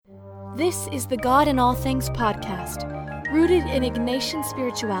This is the God in All Things podcast, rooted in Ignatian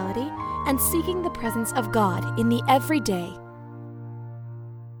spirituality and seeking the presence of God in the everyday.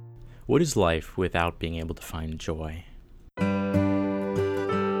 What is life without being able to find joy?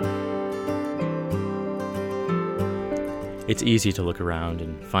 It's easy to look around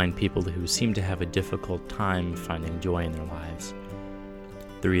and find people who seem to have a difficult time finding joy in their lives.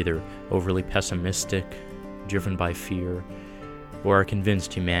 They're either overly pessimistic, driven by fear, or are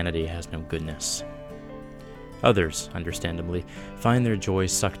convinced humanity has no goodness. Others, understandably, find their joy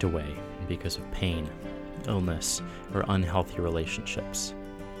sucked away because of pain, illness, or unhealthy relationships.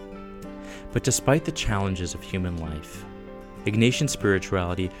 But despite the challenges of human life, Ignatian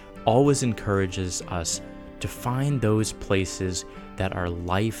spirituality always encourages us to find those places that are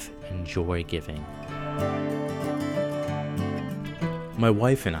life and joy-giving. My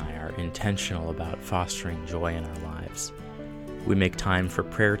wife and I are intentional about fostering joy in our lives. We make time for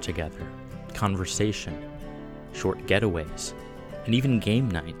prayer together, conversation, short getaways, and even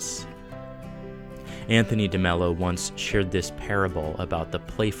game nights. Anthony DeMello once shared this parable about the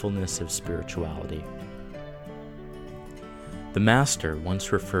playfulness of spirituality. The master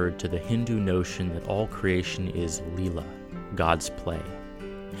once referred to the Hindu notion that all creation is Leela, God's play,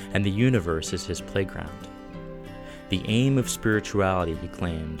 and the universe is his playground. The aim of spirituality, he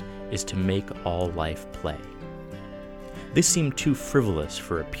claimed, is to make all life play. This seemed too frivolous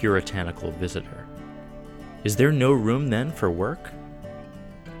for a puritanical visitor. Is there no room then for work?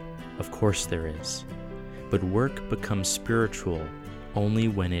 Of course there is, but work becomes spiritual only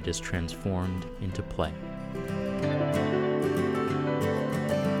when it is transformed into play.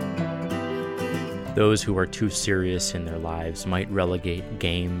 Those who are too serious in their lives might relegate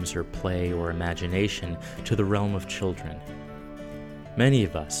games or play or imagination to the realm of children. Many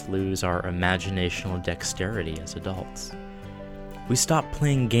of us lose our imaginational dexterity as adults. We stop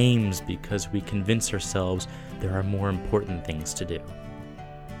playing games because we convince ourselves there are more important things to do.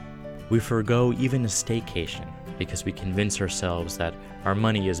 We forego even a staycation because we convince ourselves that our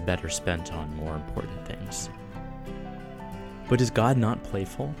money is better spent on more important things. But is God not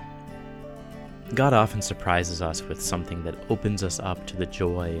playful? God often surprises us with something that opens us up to the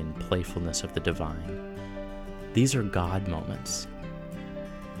joy and playfulness of the divine. These are God moments.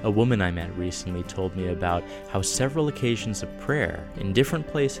 A woman I met recently told me about how several occasions of prayer in different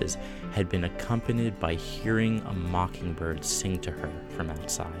places had been accompanied by hearing a mockingbird sing to her from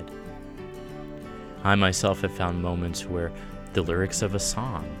outside. I myself have found moments where the lyrics of a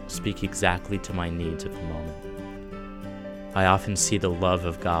song speak exactly to my needs at the moment. I often see the love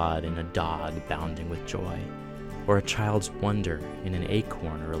of God in a dog bounding with joy, or a child's wonder in an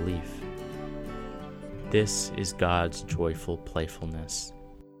acorn or a leaf. This is God's joyful playfulness.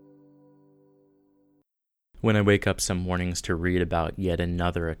 When I wake up some mornings to read about yet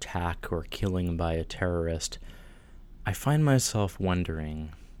another attack or killing by a terrorist, I find myself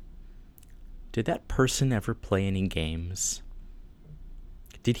wondering, did that person ever play any games?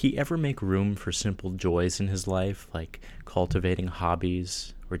 Did he ever make room for simple joys in his life, like cultivating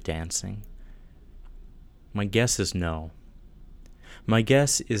hobbies or dancing? My guess is no. My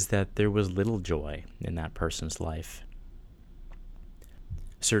guess is that there was little joy in that person's life.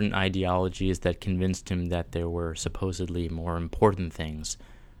 Certain ideologies that convinced him that there were supposedly more important things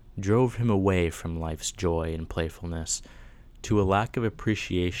drove him away from life's joy and playfulness to a lack of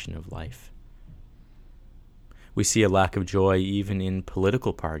appreciation of life. We see a lack of joy even in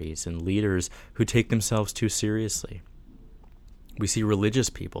political parties and leaders who take themselves too seriously. We see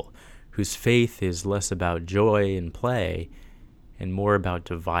religious people whose faith is less about joy and play and more about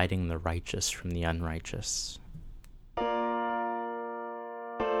dividing the righteous from the unrighteous.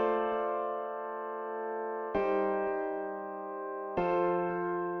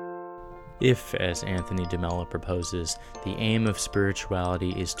 If, as Anthony DeMello proposes, the aim of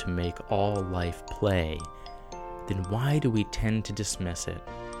spirituality is to make all life play, then why do we tend to dismiss it?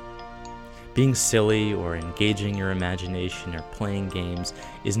 Being silly or engaging your imagination or playing games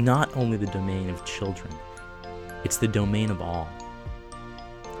is not only the domain of children, it's the domain of all.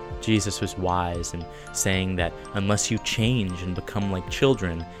 Jesus was wise in saying that unless you change and become like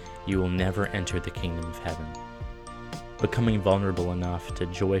children, you will never enter the kingdom of heaven. Becoming vulnerable enough to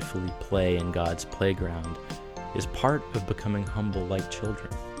joyfully play in God's playground is part of becoming humble like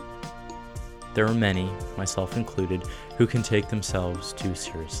children. There are many, myself included, who can take themselves too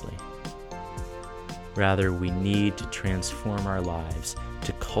seriously. Rather, we need to transform our lives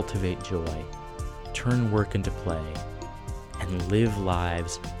to cultivate joy, turn work into play, and live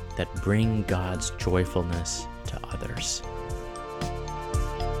lives that bring God's joyfulness to others.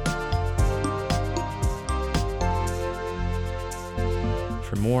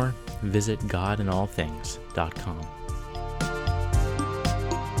 For more, visit godinallthings.com.